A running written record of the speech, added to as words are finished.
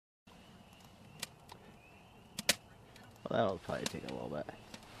That'll probably take a little bit.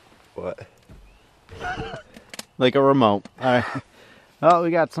 What? Like a remote. All right. Well,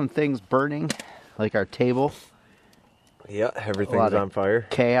 we got some things burning, like our table. Yeah, everything's on fire.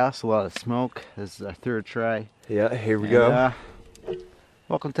 Chaos, a lot of smoke. This is our third try. Yeah, here we go.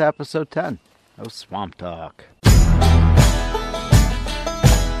 Welcome to episode 10 of Swamp Talk.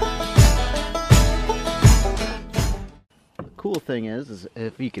 The cool thing is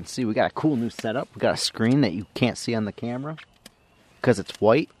if you can see, we got a cool new setup. We got a screen that you can't see on the camera because it's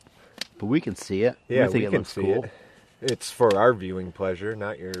white, but we can see it. Yeah, we think we it can looks see cool. it. It's for our viewing pleasure,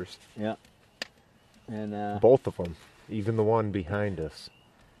 not yours. Yeah. And both of them, even the one behind us.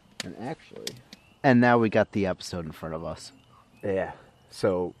 And now we got the episode in front of us. Yeah.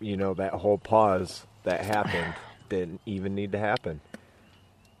 So, that whole pause that happened didn't even need to happen.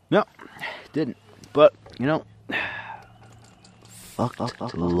 No, didn't. But, fuck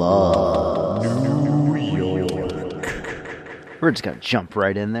love. New York. We're just going to jump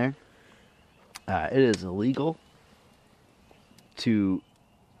right in there. It is illegal to...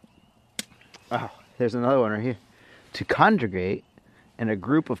 Oh, there's another one right here. To congregate in a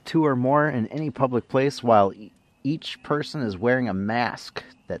group of two or more in any public place while each person is wearing a mask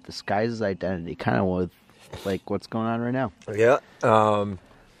that disguises identity. Kind of with, like, what's going on right now. Yeah.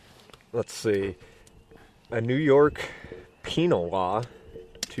 Let's see. A New York penal law,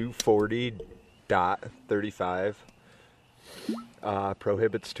 240.35,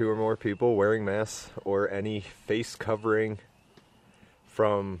 prohibits two or more people wearing masks or any face covering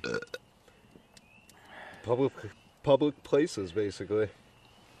from public places, basically.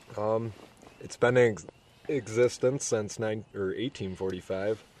 It's been in existence since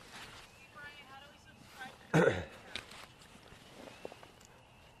 1845.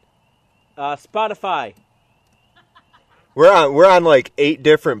 Spotify. We're on like 8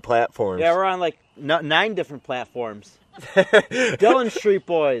 different platforms. Yeah, we're on like 9 different platforms. Dillon Street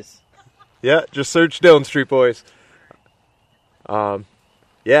Boys. Yeah, just search Dillon Street Boys. Yeah,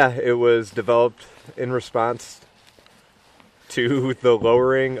 it was developed in response to the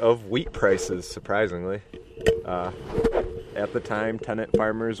lowering of wheat prices, surprisingly. At the time, tenant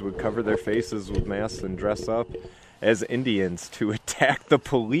farmers would cover their faces with masks and dress up as Indians to attack the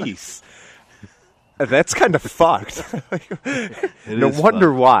police. That's kind of fucked. No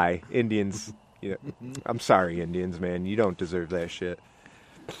wonder why Indians... I'm sorry, Indians, man. You don't deserve that shit.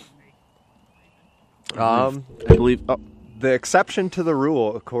 I believe... Oh, the exception to the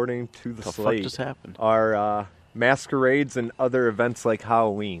rule, according to the fuck slate, just happened? are masquerades and other events like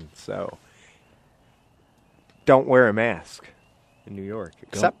Halloween. So, don't wear a mask in New York.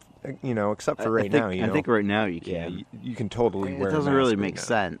 Except for right now. I think right now you Yeah, can. you can totally wear a mask. It doesn't really right make now.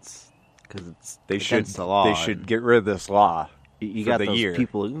 sense. Because it's They against the law. They should get rid of this law. You for got the those year.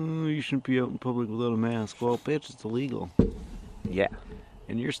 people like, you shouldn't be out in public without a mask. Well, bitch, it's illegal. Yeah.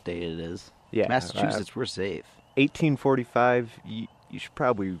 In your state it is. Yeah. Massachusetts, we're safe. 1845, you should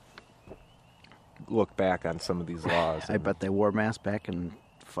probably look back on some of these laws. I bet they wore masks back in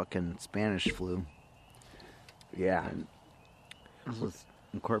fucking Spanish flu. Yeah. And this was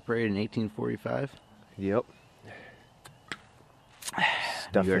incorporated in 1845. Yep.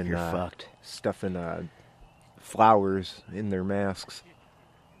 New York, you're fucked. Stuffing flowers in their masks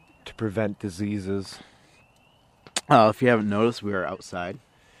to prevent diseases. Oh, if you haven't noticed, we are outside.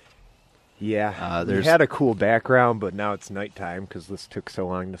 Yeah, there's- we had a cool background, but now it's nighttime because this took so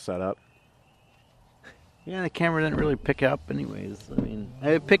long to set up. Yeah, the camera didn't really pick it up anyways. I mean,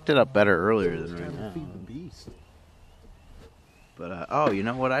 I picked it up better earlier than right now. But, you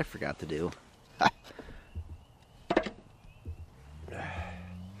know what I forgot to do?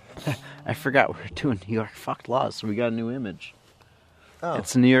 I forgot we were doing New York fucked laws, so we got a new image. Oh,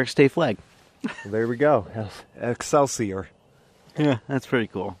 It's the New York State flag. there we go. Excelsior. Yeah, that's pretty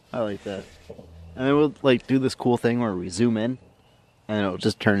cool. I like that. And then we'll do this cool thing where we zoom in, and it'll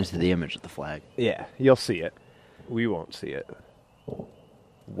just turn into the image of the flag. Yeah, you'll see it. We won't see it.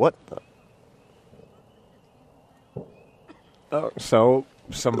 What the? Oh, so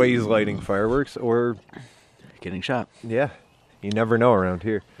somebody's lighting fireworks, or Getting shot. yeah, you never know around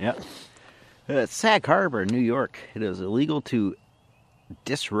here. Yep. At Sag Harbor, New York, it is illegal to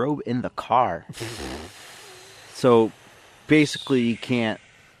disrobe in the car. So, basically, you can't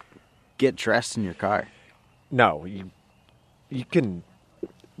get dressed in your car. No, you can.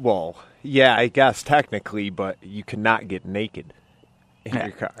 Well, yeah, I guess technically, but you cannot get naked in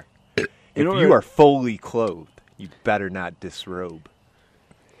your car. If you are fully clothed, you better not disrobe.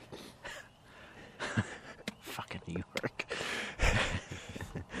 Fucking New York.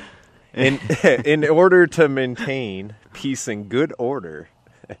 In order to maintain peace and good order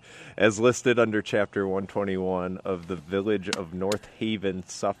as listed under Chapter 121 of the Village of North Haven,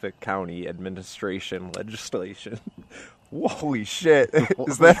 Suffolk County Administration legislation. Holy shit.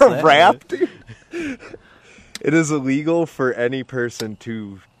 Is that a rap, dude? It is illegal for any person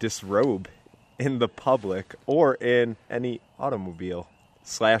to disrobe in the public or in any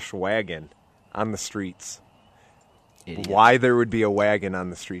automobile/wagon on the streets. Idiot. Why there would be a wagon on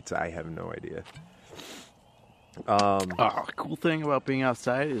the streets, I have no idea. Cool thing about being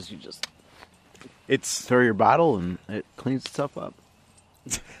outside is you just It's throw your bottle and it cleans itself up.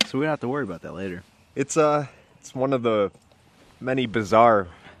 So we don't have to worry about that later. it's one of the many bizarre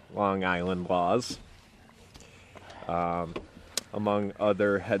Long Island laws. Among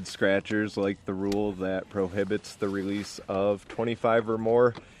other head scratchers, like the rule that prohibits the release of 25 or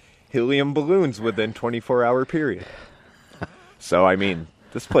more helium balloons within 24-hour period. So, I mean,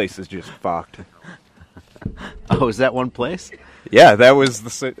 this place is just fucked. Oh, is that one place? Yeah, that was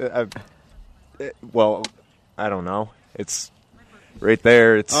the... well, I don't know. It's right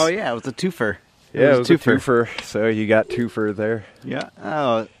there. It's Oh, yeah, it was a twofer. yeah, it was a twofer. So you got twofer there. Yeah.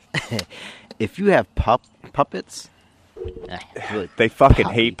 Oh, if you have puppets... really, They fucking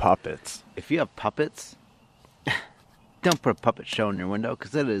puppy. hate puppets. If you have puppets, don't put a puppet show in your window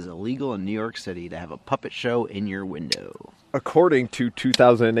because it is illegal in New York City to have a puppet show in your window. According to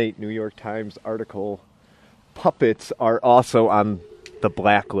 2008 New York Times article, puppets are also on the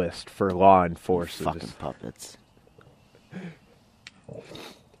blacklist for law enforcement. Fucking puppets.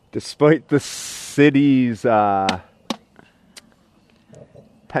 Despite the city's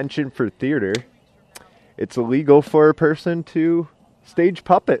penchant for theater, it's illegal for a person to stage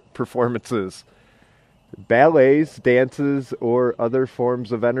puppet performances, ballets, dances, or other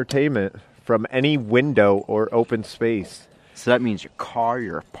forms of entertainment from any window or open space. So that means your car,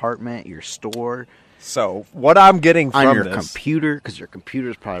 your apartment, your store, So, what I'm getting on from your this, computer, because your computer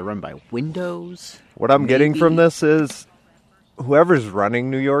is probably run by Windows. what I'm getting from maybe. this is whoever's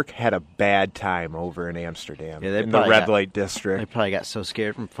running New York had a bad time over in Amsterdam Yeah, they in the probably red got- light They district. probably got so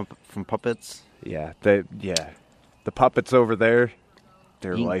scared from puppets. Yeah, the puppets over there,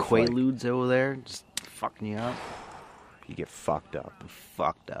 they're Eating lifelike. Quaaludes over there, just fucking you up. You get fucked up.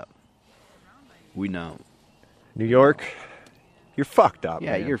 Fucked up. We know. New York, you're fucked up.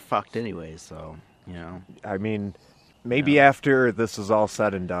 Yeah, man. you're fucked anyway, so, you know. I mean, maybe after this is all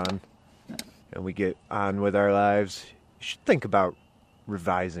said and done, and we get on with our lives, you should think about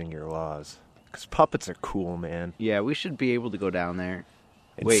revising your laws. Because puppets are cool, man. Yeah, we should be able to go down there.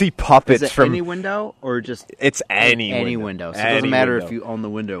 And Wait, see puppets Is it from any window or just it's any window? So it Any doesn't matter window. if you own the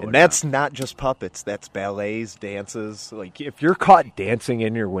window or And that's not just puppets. That's ballets, dances. Like if you're caught dancing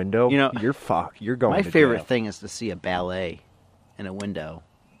in your window, You know, you're fucked. You're going. not. My to favorite jail. thing is to see a ballet in a window.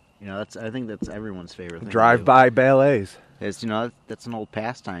 You know, I think that's everyone's favorite thing. to do. Drive-by ballets. It's, you know, that's an old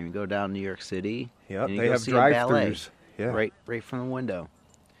pastime. You go down to New York City. Yep, and you they go have see a ballet drive-throughs. Yeah. right from the window.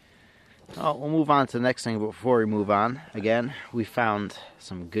 Oh, we'll move on to the next thing. But before we move on, again, we found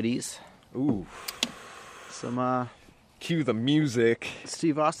some goodies. Ooh. Some Cue the music.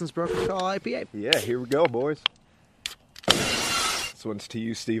 Steve Austin's Broken Call IPA. Yeah, here we go, boys. This one's to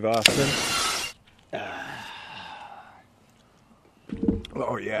you, Steve Austin.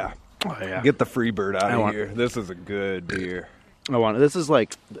 Oh yeah. Oh yeah. Get the Freebird out I of want- here. This is a good beer. I want. This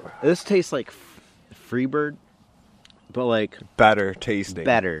tastes like Freebird, but like Better tasting.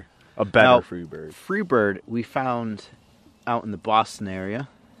 better. A better Now, Freebird. Freebird we found out in the Boston area.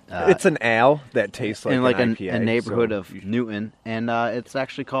 It's an ale that tastes like in like an a IPA, neighborhood so of Newton, and it's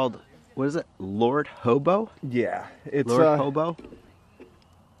actually called, what is it, Lord Hobo? yeah, it's Lord Hobo.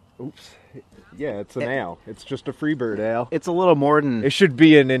 Oops. Yeah, it's an ale. It's just a Freebird ale. It's a little more than. It should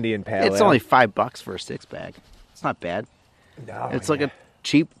be an Indian Pale It's ale. only $5 for a 6-pack. It's not bad. No, It's like a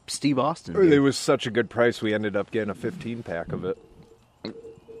cheap Steve Austin. It beer. was such a good price. We ended up getting a 15-pack of it.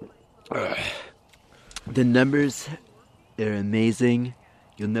 The numbers are amazing.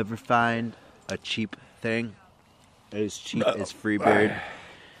 You'll never find a cheap thing as cheap as Freebird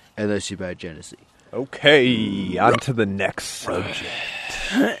unless you buy Genesee. Okay, on to the next subject.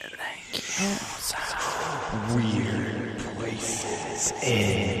 Weird places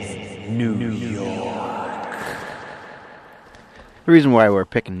in New York. The reason why we're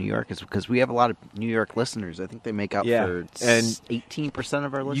picking New York is because we have a lot of New York listeners. I think they make out Yeah, for and 18%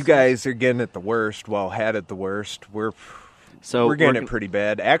 of our listeners. You guys are getting it the worst. Well, had it the worst. We're getting it pretty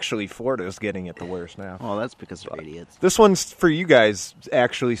bad. Actually, Florida's getting it the worst now. Well, that's because they're idiots. This one's for you guys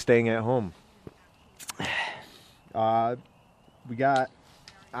actually staying at home. We got.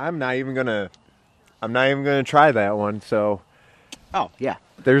 I'm not even gonna try that one. So Oh, yeah.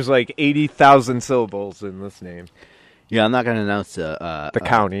 there's like 80,000 syllables in this name. Yeah, I'm not going to announce the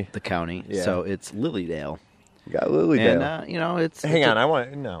county. The county. Yeah. So it's Lilydale. We got Lilydale. And, it's... Hang on, I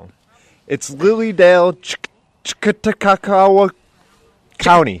want... No. It's Lilydale, Chickasaw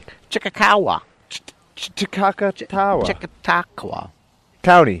County. Chickasaw. Chickasaw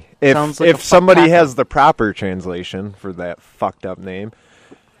County. Sounds like a If somebody fuck has the proper translation for that fucked up name,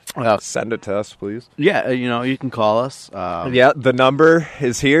 Well, send it to us, please. yeah, you can call us. Yeah, the number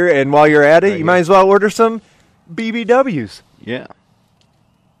is here, and while you're at it, you might as well order some BBWs. Yeah.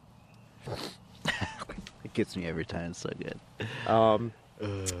 It gets me every time. It's so good.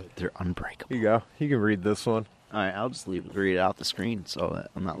 They're unbreakable. Here you go. You can read this one. All right, I'll just read it out the screen so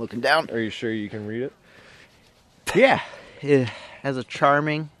that I'm not looking down. Are you sure you can read it? Yeah. As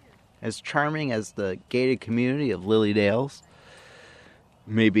charming as the gated community of Lilydales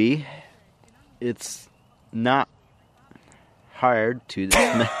may be, it's not hard to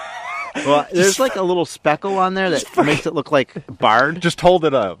dismiss. Well, there's like a little speckle on there that makes it look like barred. Just hold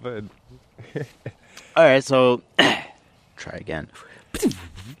it up. All right, so try again.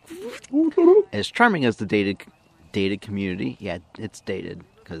 As charming as the dated community, yeah, it's dated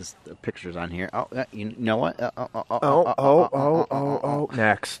because the picture's on here. Oh, you know what?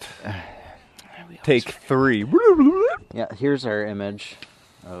 Next. Take 3. Yeah, here's our image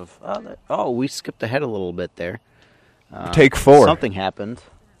of. We skipped ahead a little bit there. Take 4. Something happened.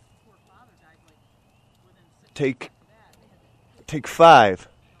 Take 5.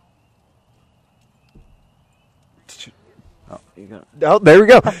 Oh, there we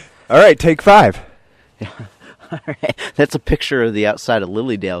go. All right, take 5. All right, that's a picture of the outside of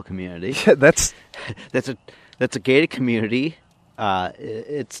Lilydale community. That's a gated community.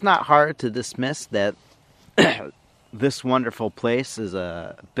 It's not hard to dismiss that this wonderful place is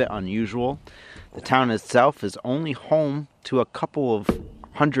a bit unusual. The town itself is only home to a couple of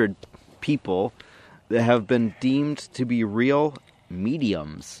hundred people that have been deemed to be real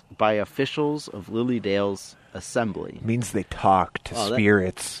mediums by officials of Lilydale's assembly. means they talk to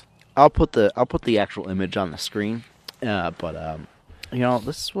spirits. I'll put the actual image on the screen, but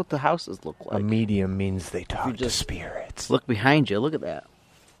this is what the houses look like. A medium means they talk to just spirits. Look behind you. Look at that.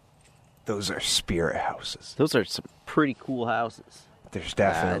 Those are spirit houses. Those are some pretty cool houses. There's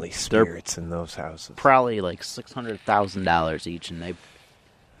definitely spirits in those houses. Probably like $600,000 each, and they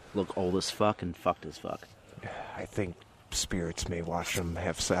look old as fuck and fucked as fuck. I think spirits may watch them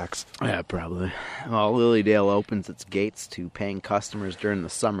have sex. Yeah, probably. Well, Lilydale opens its gates to paying customers during the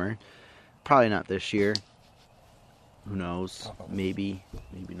summer. Probably not this year. Who knows? Maybe.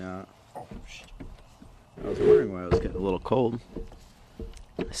 Maybe not. I was wondering why it was getting a little cold.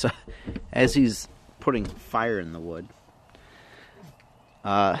 So, as he's putting fire in the wood,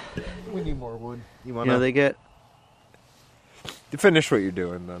 We need more wood. they get... Finish what you're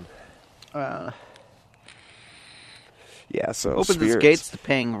doing, then. Yeah, so opens its gates to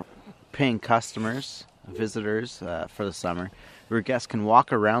paying customers, visitors for the summer, where guests can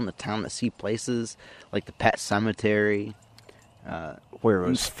walk around the town to see places like the Pet Cemetery, where it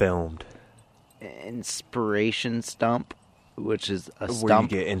was filmed. Inspiration Stump, which is a Where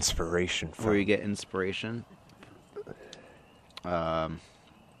stump you get inspiration from. where you get inspiration.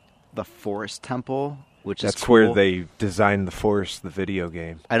 The Forest Temple, which is That's cool. where they designed the Forest, the video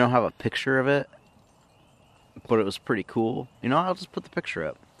game. I don't have a picture of it, but it was pretty cool. I'll just put the picture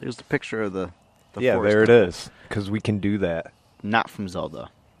up. There's the picture of the Yeah, Forest there Temple. it is. Because we can do that. Not from Zelda.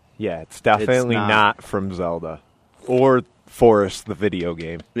 Yeah, it's definitely not from Zelda. Or Forest, the video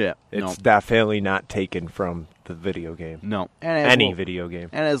game. Yeah. It's definitely not taken from the video game. No. And it has Any little- video game.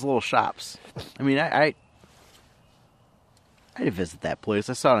 And it has little shops. I mean, I did visit that place.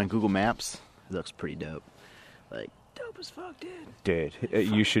 I saw it on Google Maps. It looks pretty dope. Like, dope as fuck, dude. Dude,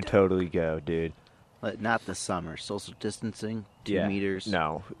 you should totally go, dude. Like, not this summer. Social distancing, 2 meters.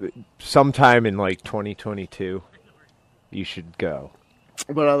 No. Sometime in like 2022, you should go.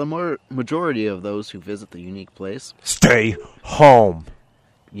 But the majority of those who visit the unique place, Stay home.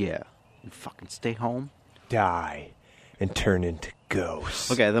 yeah, you fucking stay home. Die and turn into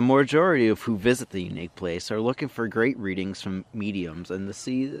ghosts. Okay, the majority of who visit the unique place are looking for great readings from mediums and to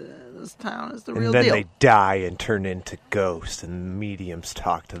see this town is the real And then deal. they die and turn into ghosts, and the mediums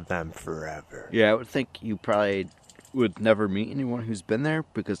talk to them forever. Yeah, I would think you probably would never meet anyone who's been there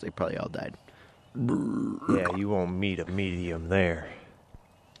because they probably all died. Yeah, you won't meet a medium there.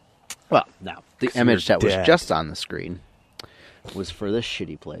 Well, now, the 'Cause image you're that was dead. just on the screen was for this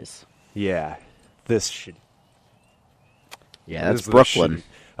shitty place. Yeah, this should. Yeah, that's this is Brooklyn. shitty-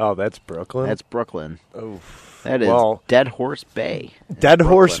 Oh, that's Brooklyn? That's Brooklyn. Oh, That is well, Dead Horse Bay. Dead Brooklyn.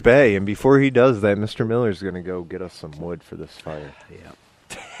 Horse Bay, and before he does that, Mr. Miller's going to go get us some wood for this fire.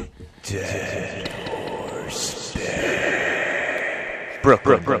 Yeah. Dead Horse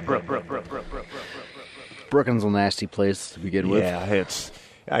Brooklyn. Brooklyn's a nasty place to begin with. Yeah, it's.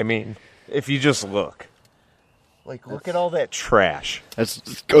 I mean, if you just look at all that trash. That's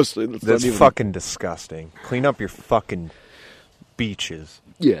disgusting. That's fucking disgusting. Clean up your fucking beaches.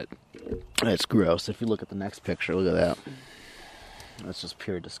 Yeah, that's gross. If you look at the next picture, look at that. That's just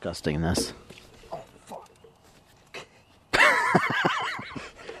pure disgustingness. Oh fuck.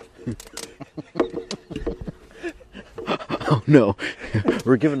 Oh no,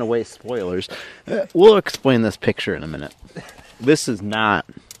 we're giving away spoilers. We'll explain this picture in a minute. This is not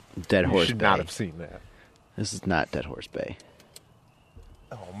Dead Horse You should Bay. not have seen that. This is not Dead Horse Bay.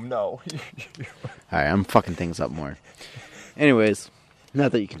 Oh no. Alright, I'm fucking things up more. Anyways,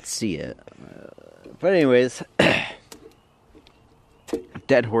 not that you can see it. But anyways,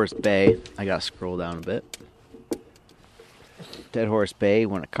 Dead Horse Bay. I gotta scroll down a bit. Dead Horse Bay,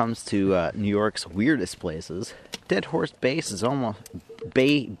 when it comes to New York's weirdest places, Dead Horse Base is almost...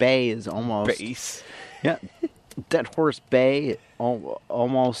 Bay is almost... Base. Yeah. Dead Horse Bay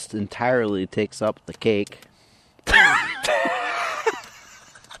almost entirely takes up the cake.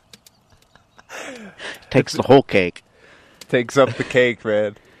 Takes the whole cake. Takes up the cake,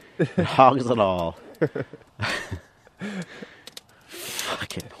 man. Hogs it all.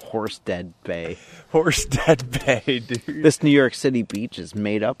 Fucking Horse Dead Bay. Horse Dead Bay, dude. This New York City beach is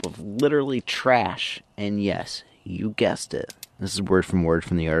made up of literally trash. And yes, you guessed it. This is word from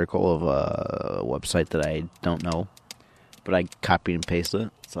the article of a website that I don't know. But I copied and pasted it.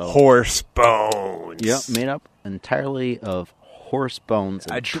 So Horse bones. yep, made up entirely of horse bones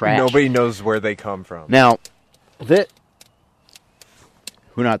and trash. Nobody knows where they come from. Now, who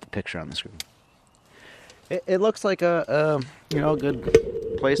not the picture on the screen? It looks like a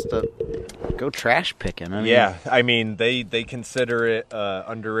good place to go trash picking. I mean, Yeah, I mean, they consider it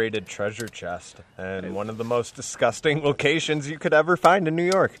underrated treasure chest and one of the most disgusting locations you could ever find in New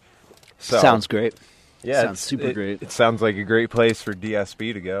York. So, sounds great. yeah, sounds super great. It sounds like a great place for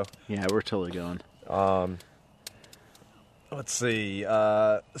DSB to go. Yeah, we're totally going. Let's see.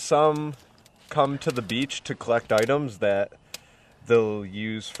 Some come to the beach to collect items that they'll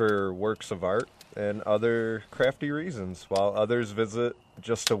use for works of art and other crafty reasons, while others visit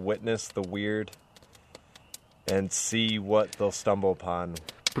just to witness the weird and see what they'll stumble upon.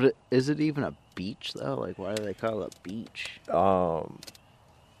 But is it even a beach though? Like, why do they call it a beach? I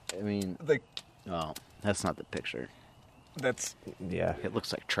mean, oh, that's not the picture. That's yeah. It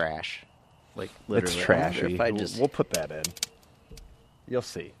looks like trash. Like literally, It's I wonder trashy. if I just We'll put that in. You'll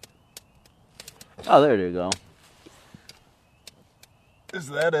see. oh, there you go. Is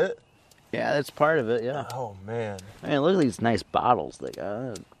that it? Yeah, that's part of it. Yeah. Oh man. Man, look at these nice bottles they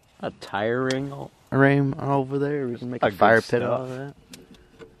got. A tire ring over there. We can make a Good fire pit stuff. out of that.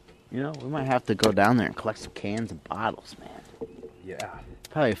 You know, we might have to go down there and collect some cans and bottles, man. Yeah.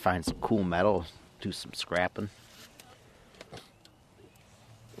 Probably find some cool metal, do some scrapping.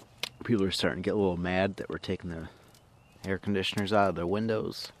 People are starting to get a little mad that we're taking the air conditioners out of their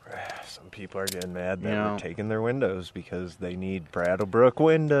windows. Some people are getting mad that You know. we're taking their windows because they need Brattlebrook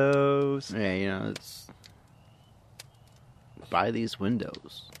windows. Yeah, you know, it's buy these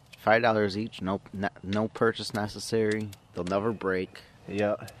windows. $5 each. No purchase necessary. They'll never break.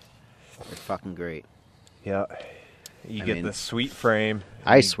 Yeah. They're fucking great. Yeah. You I get mean, the sweet frame.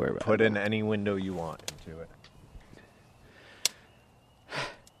 I you swear by Put that. in any window you want into it.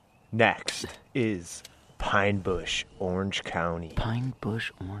 Next is Pine Bush, Orange County. Pine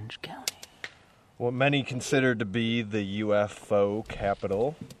Bush, Orange County. What many consider to be the UFO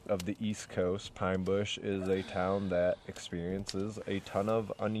capital of the East Coast, Pine Bush is a town that experiences a ton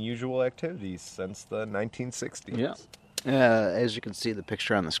of unusual activities since the 1960s. Yeah. As you can see the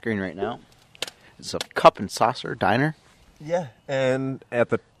picture on the screen right now, it's a cup and saucer diner. Yeah, and at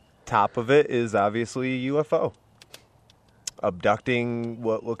the top of it is obviously a UFO abducting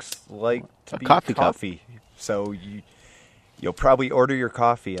what looks like to A be coffee cup. So you'll probably order your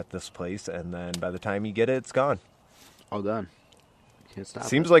coffee at this place, and then by the time you get it, it's gone. All done. Can't stop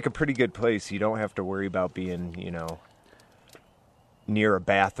Seems like a pretty good place. You don't have to worry about being, near a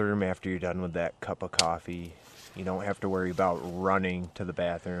bathroom after you're done with that cup of coffee. You don't have to worry about running to the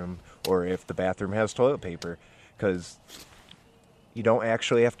bathroom or if the bathroom has toilet paper, because you don't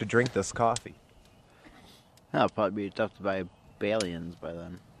actually have to drink this coffee. That'll probably be tough to buy Balians by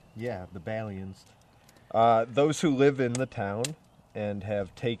then. Yeah, the Balians. Those who live in the town and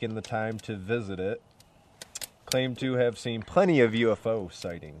have taken the time to visit it claim to have seen plenty of UFO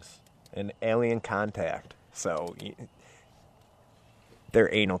sightings and alien contact. So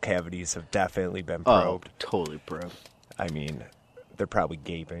their anal cavities have definitely been probed. Oh, totally probed. I mean, they're probably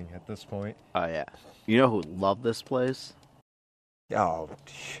gaping at this point. Oh, yeah. You know who would love this place? Oh,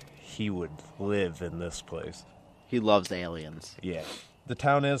 he would live in this place. He loves aliens. Yeah. The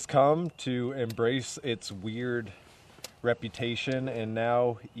town has come to embrace its weird reputation and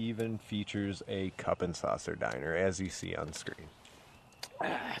now even features a cup and saucer diner, as you see on screen.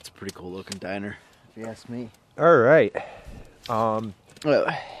 That's a pretty cool looking diner, if you ask me. All right. Oh,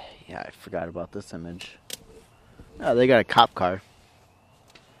 yeah, I forgot about this image. Oh, they got a cop car.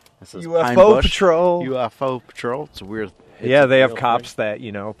 That says Pine UFO Bush Patrol. UFO Patrol. It's a weird. Yeah, they have real cops that,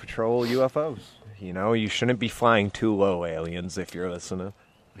 patrol UFOs. You shouldn't be flying too low, aliens, if you're listening.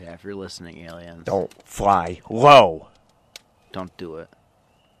 thing. Yeah, if you're listening, aliens, Don't fly low. don't do it.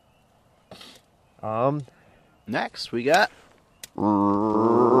 Next, we got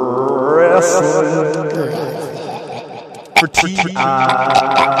For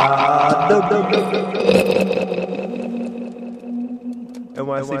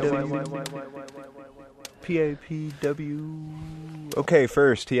PAPW. Okay,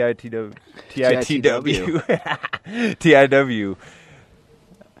 first TITW. TIW.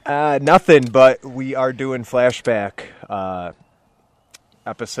 Nothing, but we are doing flashback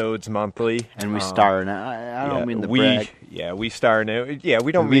episodes monthly. And we star in it. I don't mean to brag. Yeah, we star in it. Yeah,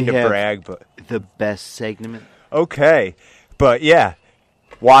 we don't We mean to have- brag, but The best segment. okay. But yeah,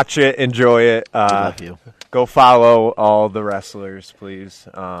 watch it, enjoy it. I love you. Go follow all the wrestlers, please.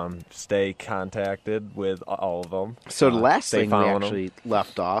 Stay contacted with all of them. So the last stay thing we following 'em. actually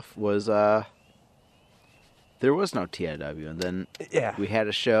left off was there was no TIW, and then Yeah. we had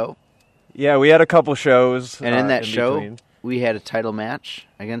a show, Yeah, we had a couple shows. and in that show between. we had a title match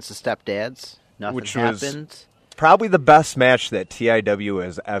against the Stepdads. Nothing Which was- happened. Probably the best match that TIW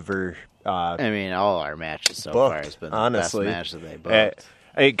has ever I mean, all our matches so booked, far has been honestly. the best match that they booked.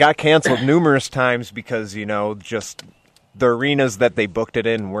 It got canceled numerous times because, just the arenas that they booked it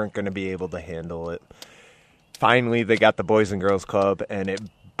in weren't going to be able to handle it. Finally, they got the Boys and Girls Club, and it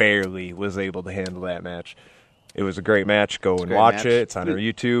barely was able to handle that match. It was a great match. Go and great watch match. it. It's on our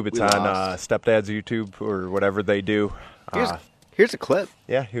YouTube. It's we on lost. Stepdad's YouTube or whatever they do. Here's a clip.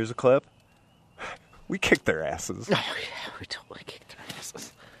 Yeah, here's a clip. We kicked their asses. Oh yeah, we totally kicked their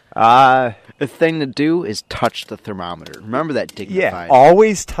asses. The The thing to do is touch the thermometer. Remember that Dignified. Yeah,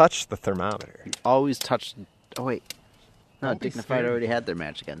 always touch the thermometer. Always touch. Oh wait, no, Don't be Dignified scared. already had their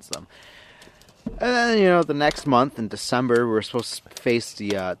match against them. And then the next month in December we were supposed to face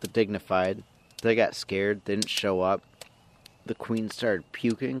the Dignified. They got scared. They didn't show up. The Queen started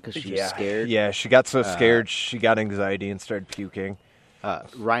puking because she was scared. Yeah, she got so scared she got anxiety and started puking.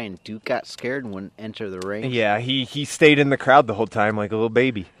 Ryan Duke got scared and wouldn't enter the ring. Yeah, he stayed in the crowd the whole time like a little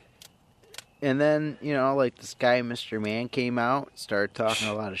baby. And then this guy Mr. Man came out, started talking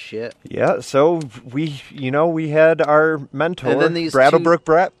a lot of shit. Yeah, so we had our mentor, And then these Brattlebrook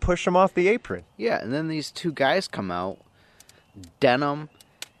Brett, push him off the apron. Yeah, and then these two guys come out, Denham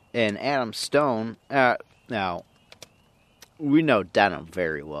and Adam Stone. Now, we know Denham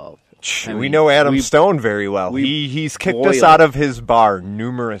very well. I We mean, know Adam we- Stone very well. we He's kicked us boil- out of his bar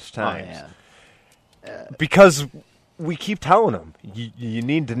numerous Oh, times. yeah. Because we keep telling him, you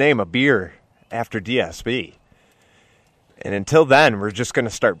need to name a beer after DSB. And until then, we're just going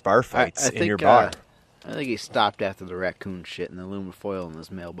to start bar fights in your bar. I think he stopped after the raccoon shit and the aluminum foil in his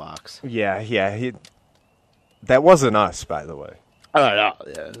mailbox. Yeah. That wasn't us, by the way. Oh, no,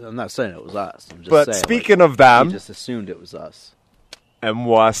 yeah, I'm not saying it was us. I'm just But saying, speaking of he them, just assumed it was us.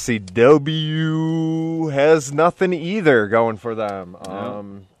 NYCW has nothing either going for them.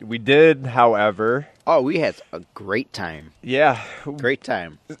 No. We did, however, Oh, we had a great time. yeah, Great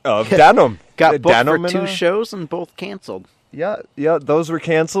time. of Denim. Got booked Denim for and 2 shows and both canceled. Yeah, those were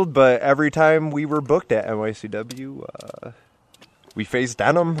canceled, but every time we were booked at NYCW, we faced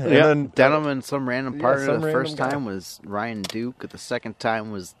Denim. And then, Denham and some random partner. some The random first guy. time was Ryan Duke. The second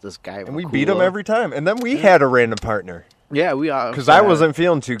time was this guy. and we beat him every time. And then we had a random partner. Yeah, we are. Because I wasn't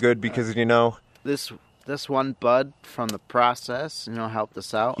feeling too good because, This one bud from the process, helped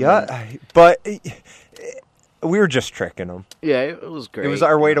us out. And yeah, but we were just tricking him. yeah, it was great. It was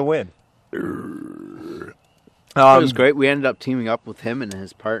our way to win. It was great. We ended up teaming up with him and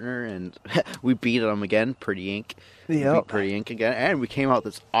his partner, and we beat him again. Pretty Inc. We Yep. beat Pretty Inc. again, and we came out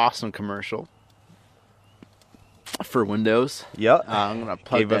with this awesome commercial for Windows. Yep. I'm gonna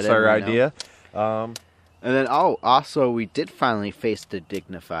plug Gave that us in our right now. idea. And then, also, we did finally face the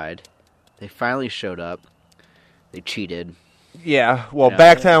Dignified. They finally showed up. They cheated. Yeah, well, Yeah.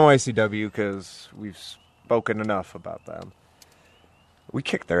 back to NYCW because we've spoken enough about them. We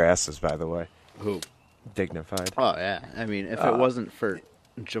kicked their asses, by the way. Who? Dignified. Oh, yeah. I mean, if it wasn't for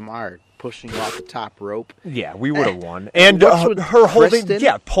Jamar pushing off the top rope. Yeah, we would have won. And What's with her holding,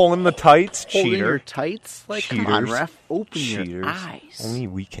 Kristen? pulling the tights. Holding Cheater. your tights? Like, come on, Cheaters. ref. Open your Cheaters. eyes. Only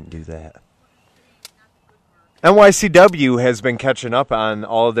we can do that. NYCW has been catching up on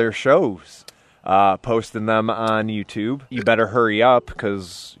all their shows, posting them on YouTube. You better hurry up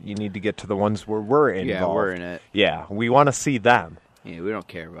because you need to get to the ones where we're involved. Yeah, we're in it. Yeah, we want to see them. Yeah, we don't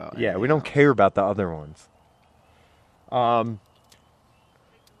care about it. Yeah, we don't care about the other ones.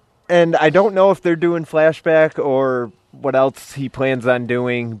 And I don't know if they're doing flashback or what else he plans on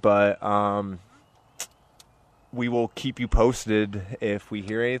doing, but we will keep you posted if we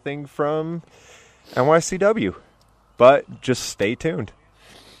hear anything from NYCW. But just stay tuned.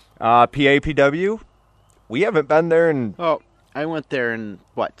 PAPW, we haven't been there in... Oh, I went there in,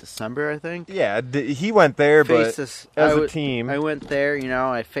 December, I think? Yeah, he went there, but as a team... I went there,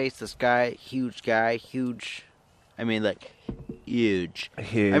 I faced this guy, huge, I mean, like, huge.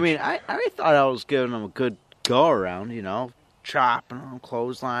 Huge. I mean, I thought I was giving him a good go-around, chopping him,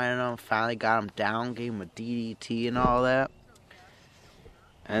 clotheslining him, finally got him down, gave him a DDT and all that.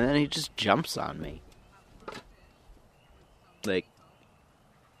 And then he just jumps on me. Like,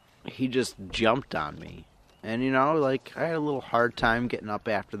 he just jumped on me. And, I had a little hard time getting up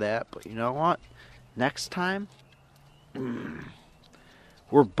after that. But you know what? Next time,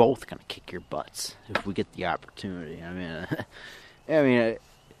 we're both going to kick your butts if we get the opportunity. I mean,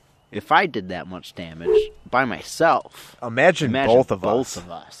 if I did that much damage by myself, imagine both of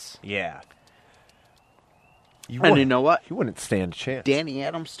us. Yeah. And you know what? You wouldn't stand a chance. Danny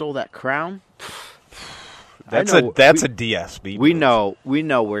Adams stole that crown. That's a DSB. We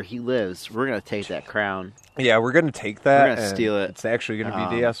know where he lives. We're gonna take that crown. Yeah, we're gonna take that. We're gonna steal it. It's actually gonna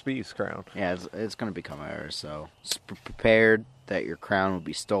be DSB's crown. Yeah, it's gonna become ours. So just prepared that your crown will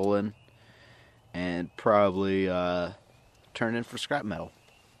be stolen, and probably turned in for scrap metal,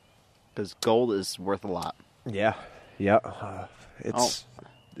 because gold is worth a lot. Yeah.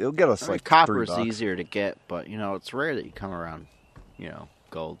 It'll get us like copper is $3. easier to get, but it's rare that you come around,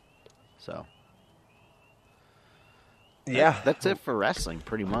 gold. So yeah, that's it for wrestling,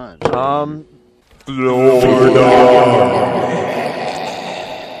 pretty much.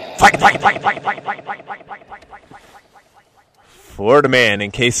 Florida man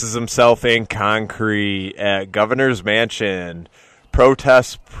encases himself in concrete at governor's mansion.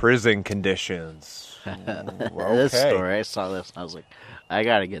 Protests prison conditions. This story, I saw this and I was like, I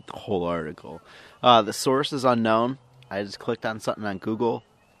gotta get the whole article. The source is unknown. I just clicked on something on Google,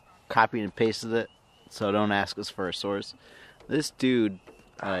 copied and pasted it, so don't ask us for a source. This dude,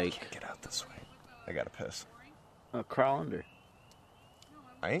 I can't get out this way. I gotta piss. Crawl under.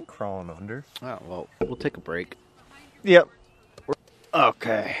 I ain't crawling under. Oh, well, we'll take a break. Yep.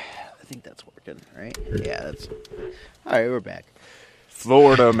 Okay. I think that's working, right? Yeah, that's... Alright, we're back.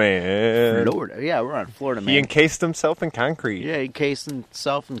 Florida man. Florida. Yeah, we're on Florida man. He encased himself in concrete. Yeah, he encased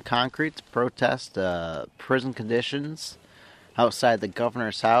himself in concrete to protest prison conditions outside the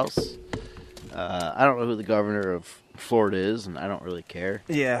governor's house. I don't know who the governor of Florida is, and I don't really care.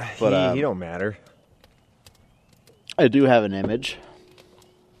 Yeah, but he don't matter. I do have an image.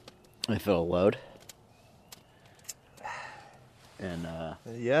 If it'll load. And,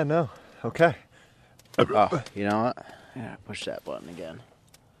 yeah, no. Okay. oh, you know what? Yeah, push that button again.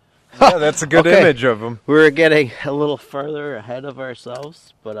 Yeah, that's a good Okay. image of him. We're getting a little further ahead of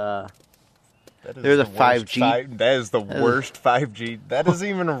ourselves, but, there's a 5G. That is the worst 5G. That isn't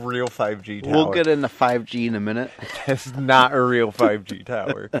even a real 5G tower. We'll get into 5G in a minute. That's not a real 5G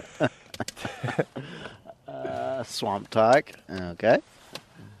tower. Swamp Talk. Okay.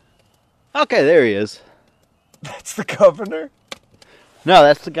 Okay, there he is. That's the governor? No,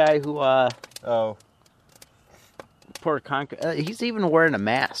 that's the guy who, Oh. poured concrete. He's even wearing a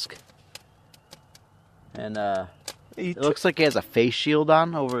mask. And, it looks like he has a face shield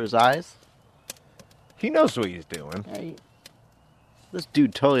on over his eyes. He knows what he's doing. Yeah, this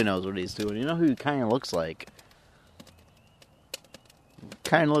dude totally knows what he's doing. You know who he kind of looks like?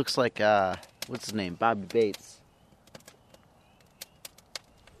 Kind of looks like, what's his name? Bobby Bates.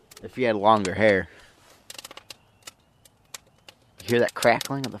 If he had longer hair. You hear that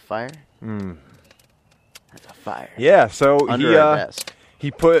crackling of the fire? That's a fire. Yeah, so Under our desk. he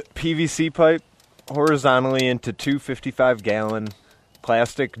put PVC pipe horizontally into two 55-gallon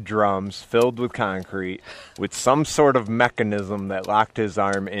plastic drums filled with concrete with some sort of mechanism that locked his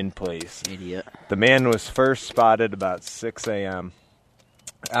arm in place. Idiot. The man was first spotted about 6 a.m.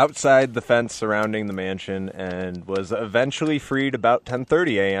 outside the fence surrounding the mansion and was eventually freed about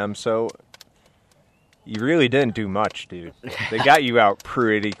 10:30 a.m., so you really didn't do much, dude. They got you out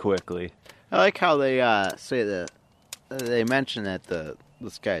pretty quickly. I like how they say that they mention that the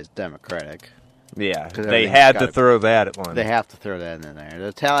this guy's Democratic. Yeah, 'Cause they everything's had to gotta- throw that one. They have to throw that in there.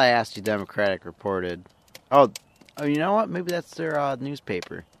 The Tallahassee Democratic reported. Oh, you know what? Maybe that's their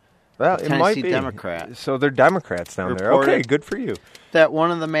newspaper. Well, the it might Tennessee be. Democrat. So they're Democrats down there. Reported- Okay, good for you. That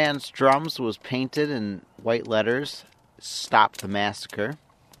one of the man's drums was painted in white letters. Stop the massacre.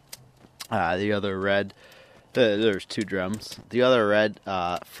 The other read. There's 2 drums. The other read,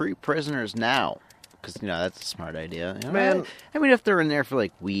 "Free prisoners now," because that's a smart idea. Man. I mean, if they're in there for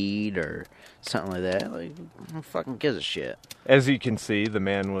like weed or something like that, like who fucking gives a shit? As you can see, the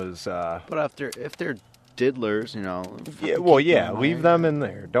man was. But if they're diddlers, Yeah, well, keep yeah, them leave there. them in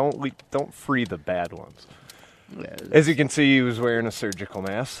there. Don't free the bad ones. Yeah, As you can see, he was wearing a surgical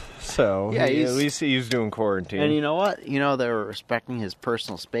mask, so Yeah, at he's- least he's doing quarantine. and you know what? They were respecting his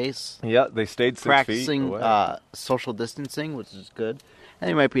personal space, Yeah, they stayed 6 feet practicing away. social distancing, which is good. And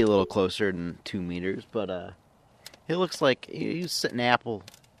he might be a little closer than 2 meters, but he looks like he's sitting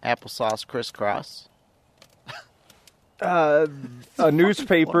applesauce crisscross. A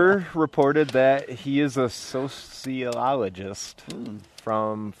newspaper reported that he is a sociologist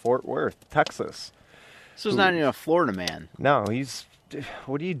from Fort Worth, Texas. So he's not even a Florida man. No, he's.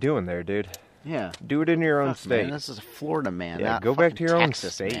 What are you doing there, dude? Yeah. Do it in your own Fuck, state. man, this is a Florida man. Yeah, not go back fucking to your own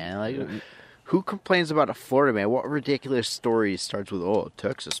Texas, state. Man. Like, who complains about a Florida man? What ridiculous story starts with, "Oh,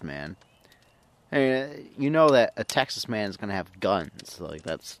 Texas man"? And that a Texas man is gonna have guns. Like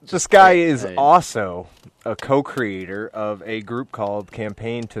that's. This guy great. is also a co-creator of a group called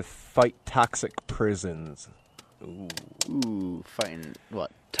Campaign to Fight Toxic Prisons. Ooh, fighting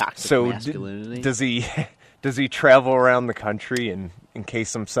what? Toxic So masculinity. does he does he travel around the country and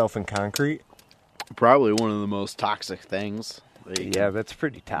encase himself in concrete? Probably one of the most toxic things. Yeah, that's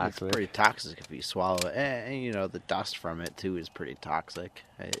pretty It's toxic. pretty toxic if you swallow it. And the dust from it too is pretty toxic.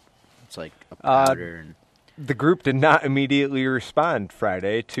 It's like a powder and. The group did not immediately respond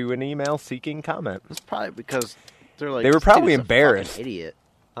Friday to an email seeking comment. It's probably because they're like They were "This probably dude's a fucking embarrassed. idiot.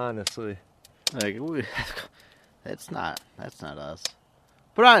 Honestly, Like that's not us.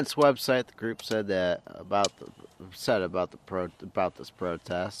 But on its website, the group said that about this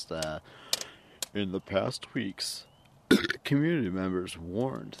protest. In the past weeks, community members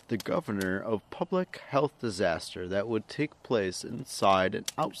warned the governor of public health disaster that would take place inside and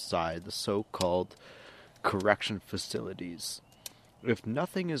outside the so-called correction facilities if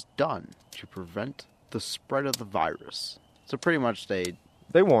nothing is done to prevent the spread of the virus. So pretty much they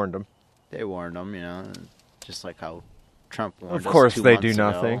warned him. warned them, just like how Trump warned Of us course 2 they months do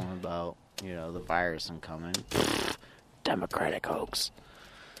ago nothing. about, the virus incoming. Democratic hoax.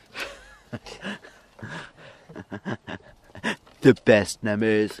 The best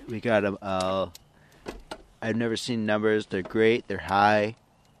numbers. We got them all. I've never seen numbers. They're great. They're high.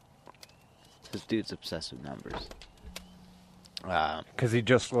 This dude's obsessed with numbers. Because he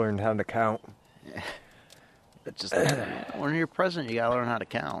just learned how to count. It's just when you're president, you gotta learn how to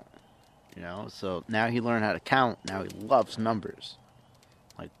count. So now he learned how to count. Now he loves numbers.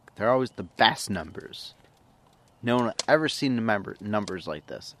 Like they're always the best numbers. No one ever seen the numbers like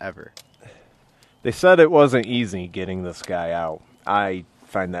this ever. They said it wasn't easy getting this guy out. I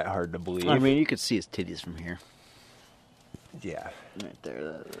find that hard to believe. I mean, you could see his titties from here. yeah. Right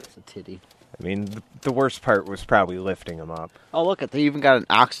there, that's a titty. I mean, the worst part was probably lifting him up. Oh, look they even got an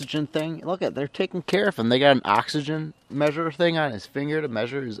oxygen thing. Look they're taking care of him. They got an oxygen measure thing on his finger to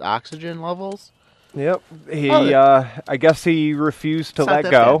measure his oxygen levels. Yep. Oh, I guess he refused to It's not let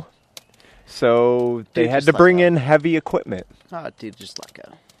that go. So they Dude, had just to let bring go. in heavy equipment Oh, dude, just let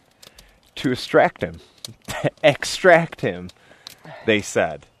go. to extract him. Extract him, they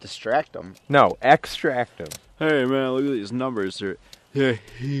said. Distract him. No, extract him. Hey man, look at these numbers. They're the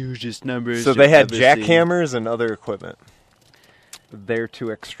hugest numbers. So you've they had ever seen. jackhammers and other equipment there to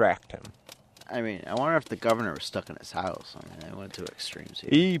extract him. I mean, I wonder if the governor was stuck in his house. I mean, they went to extremes here.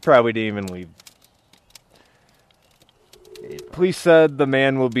 He probably didn't even leave. Police said the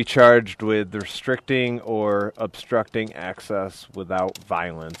man will be charged with restricting or obstructing access without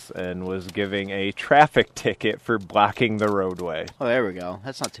violence and was giving a traffic ticket for blocking the roadway. Oh, there we go.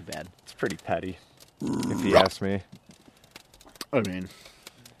 That's not too bad. It's pretty petty, if you ask me. I mean,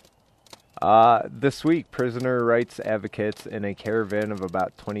 This week, prisoner rights advocates in a caravan of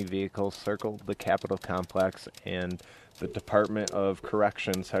about 20 vehicles circled the Capitol complex and the Department of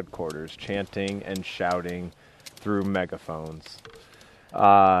Corrections headquarters, chanting and shouting through megaphones.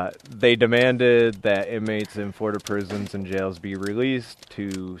 They demanded that inmates in Florida prisons and jails be released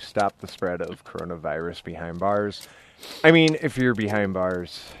to stop the spread of coronavirus behind bars. I mean, if you're behind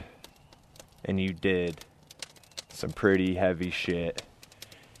bars and you did some pretty heavy shit,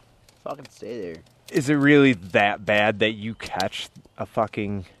 fucking stay there. Is it really that bad that you catch a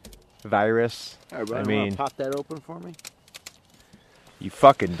fucking virus? All right, I mean, pop that open for me. you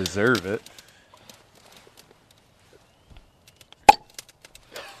fucking deserve it.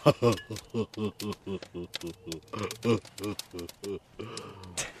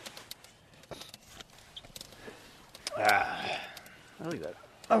 I like that.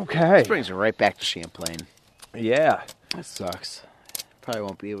 Okay. This brings it right back to Champlain. Yeah. That sucks. Probably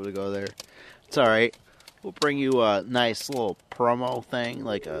won't be able to go there. It's all right. We'll bring you a nice little promo thing,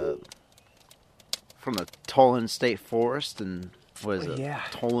 like from the Tolan State Forest and what is it? Yeah.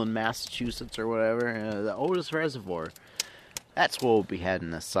 Tolan, Massachusetts, or whatever. The Otis Reservoir. That's where we'll be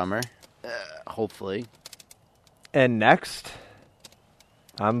heading this summer. Hopefully. And next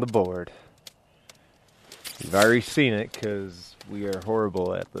on the board, you've already seen it because we are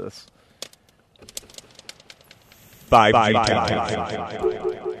horrible at this. 5G.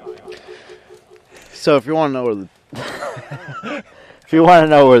 So if you want to know where if you want to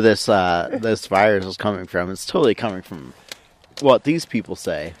know where this this virus is coming from, it's totally coming from what these people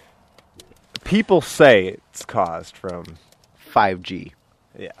say. People say it's caused from 5G.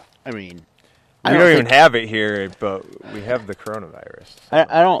 Yeah. I mean, We don't even have it here, but we have the coronavirus. So.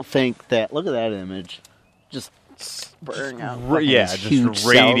 I don't think that. Look at that image, just spurring out. Yeah, these just huge cells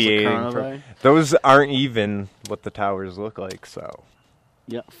of radiating. coronavirus. Those aren't even what the towers look like. So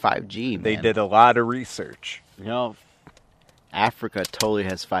Yeah, 5G. Man. they did a lot of research. You know, Africa totally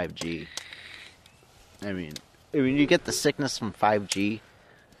has 5G. I mean, you get the sickness from 5G,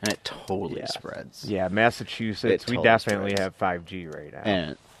 and it totally spreads. Yeah, Massachusetts, It we totally definitely spreads. have 5G right now.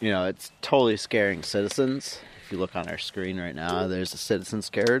 And, it's totally scaring citizens. If you look on our screen right now, there's a citizen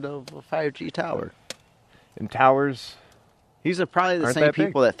scared of a 5G tower. And towers, These are probably the Aren't same that big?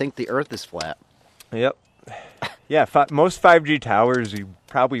 people that think the Earth is flat. yep. Yeah, most 5G towers you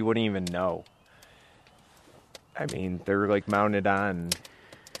probably wouldn't even know. I mean, they're like mounted on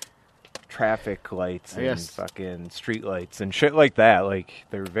traffic lights and Yes. fucking street lights and shit like that. Like,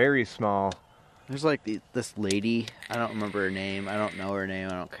 they're very small. There's like this lady, I don't remember her name, I don't know her name,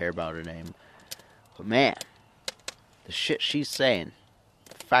 I don't care about her name. But man, the shit she's saying.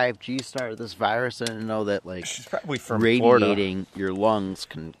 5G started this virus, I didn't know that like She's probably from radiating your lungs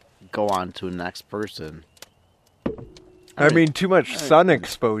can go on to the next person. I mean, too much sun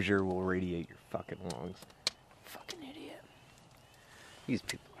exposure will radiate your fucking lungs. Fucking idiot. These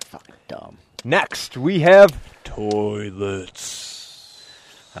people are fucking dumb. Next, we have toilets.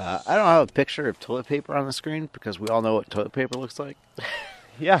 I don't have a picture of toilet paper on the screen because we all know what toilet paper looks like.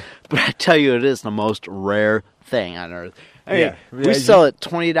 Yeah. But I tell you, it is the most rare thing on earth. I mean, Yeah. we Yeah, sell it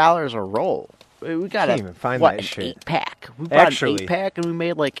 $20 a roll. We got Can't even find an that shit. 8-pack. We bought Actually- an 8-pack and we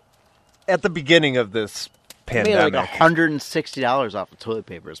made like At the beginning of this pandemic. $160 off of toilet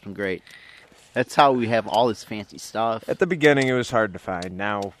paper. It's been great. That's how we have all this fancy stuff. At the beginning, it was hard to find.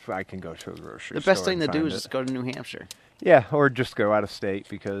 Now I can go to a grocery The store. best thing to and do find is it. just go to New Hampshire. Yeah, or just go out of state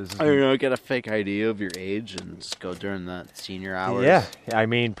because. I don't know, get a fake ID of your age and just go during the senior hours. Yeah, I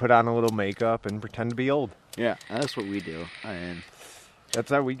mean, put on a little makeup and pretend to be old. Yeah, that's what we do. I mean,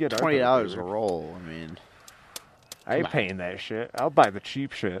 That's how we get our $20 a toilet roll. I mean, paper. I ain't paying that shit. I'll buy the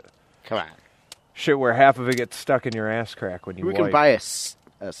cheap shit. come on. Shit where half of it gets stuck in your ass crack when you We wipe. can buy a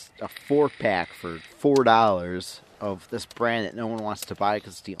 4-pack for $4 of this brand that no one wants to buy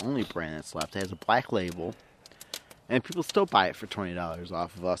because it's the only brand that's left. It has a black label. And people still buy it for $20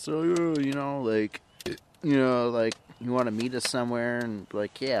 off of us. So, you want to meet us somewhere? And be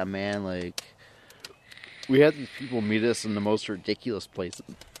like, yeah, man, like, we had these people meet us in the most ridiculous places.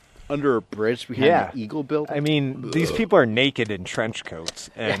 Under a bridge behind the Eagle building. I mean, these people are naked in trench coats,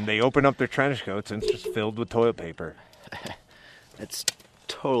 and they open up their trench coats, and it's just filled with toilet paper. It's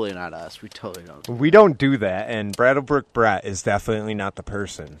totally not us. We totally don't. We don't do that, and Brattlebrook Brett is definitely not the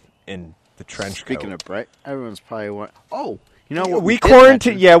person in the trench Speaking coat. of Brett, everyone's probably you know what? We did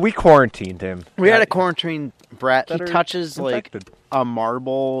quarantined. mention? Yeah, we quarantined him. We had a quarantine Brett. He That are touches infected. like a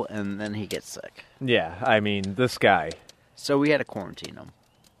marble and then he gets sick. Yeah, I mean, this guy. So we had to quarantine him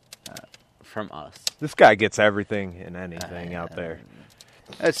from us. This guy gets everything and anything out there.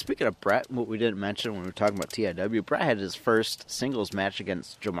 Speaking of Brett, what we didn't mention when we were talking about TIW, Brett had his first singles match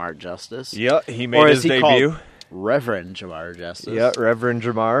against Jamar Justice. Yeah, he Or made is his he debut. called Reverend Jamar Justice. Yeah, Reverend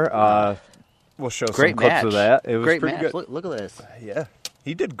Jamar. We'll show Great some clips match. of that. It was Great pretty match. good. Look at this. Yeah,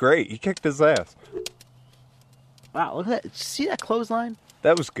 he did great. He kicked his ass. Wow, look at that. See that clothesline?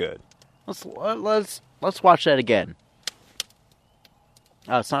 That was good. Let's watch that again.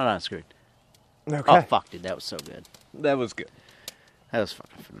 Oh, it's not on screen. Okay, Oh fuck, dude, that was so good. that was good. That was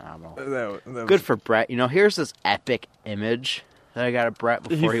fucking phenomenal. That Good for Brett. Here's this epic image that I got of Brett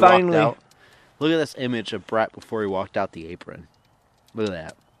before He he finally- walked out. Look at this image of Brett before he walked out the apron. Look at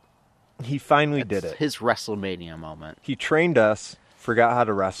that. He finally did It's it. his WrestleMania moment. He trained us, forgot how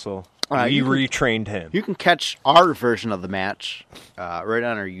to wrestle. We you can- retrained him. You can catch our version of the match right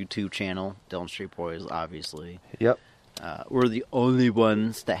on our YouTube channel, Dylan Street Boys, obviously. Yep. We're the only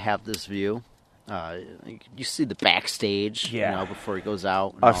ones that have this view. You see the backstage, Yeah. before he goes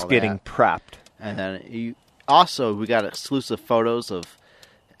out. And Us all getting that. prepped. And then we got exclusive photos of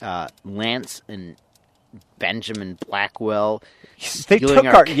Lance and Benjamin Blackwell. They stealing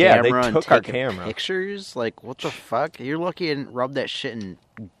took our camera they and took our taking camera. pictures. Like, what the fuck? You're lucky I didn't rub that shit in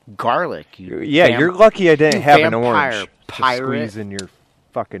garlic. Yeah, you're lucky I didn't you have an vampire orange to pirate. squeeze in your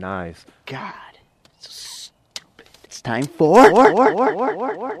fucking eyes. God, it's so stupid. It's time for.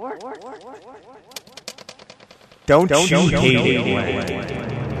 Don't you hate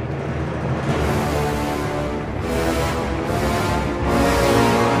it?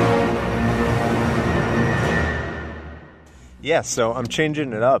 Yeah, so I'm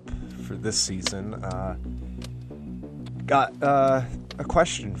changing it up for this season. Got a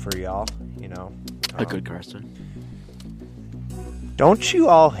question for y'all, A good Carson. Don't you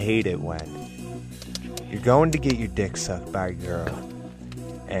all hate it when you're going to get your dick sucked by a girl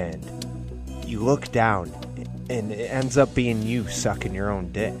and you look down and it ends up being you sucking your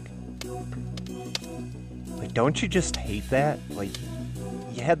own dick? Like, don't you just hate that? Like,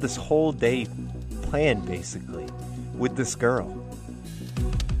 you had this whole day planned, basically, with this girl.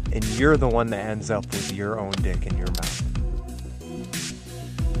 And you're the one that ends up with your own dick in your mouth.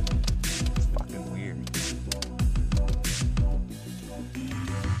 It's fucking weird.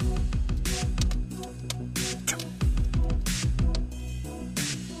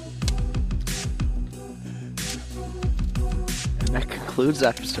 And that concludes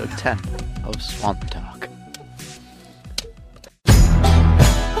episode 10 of Swamp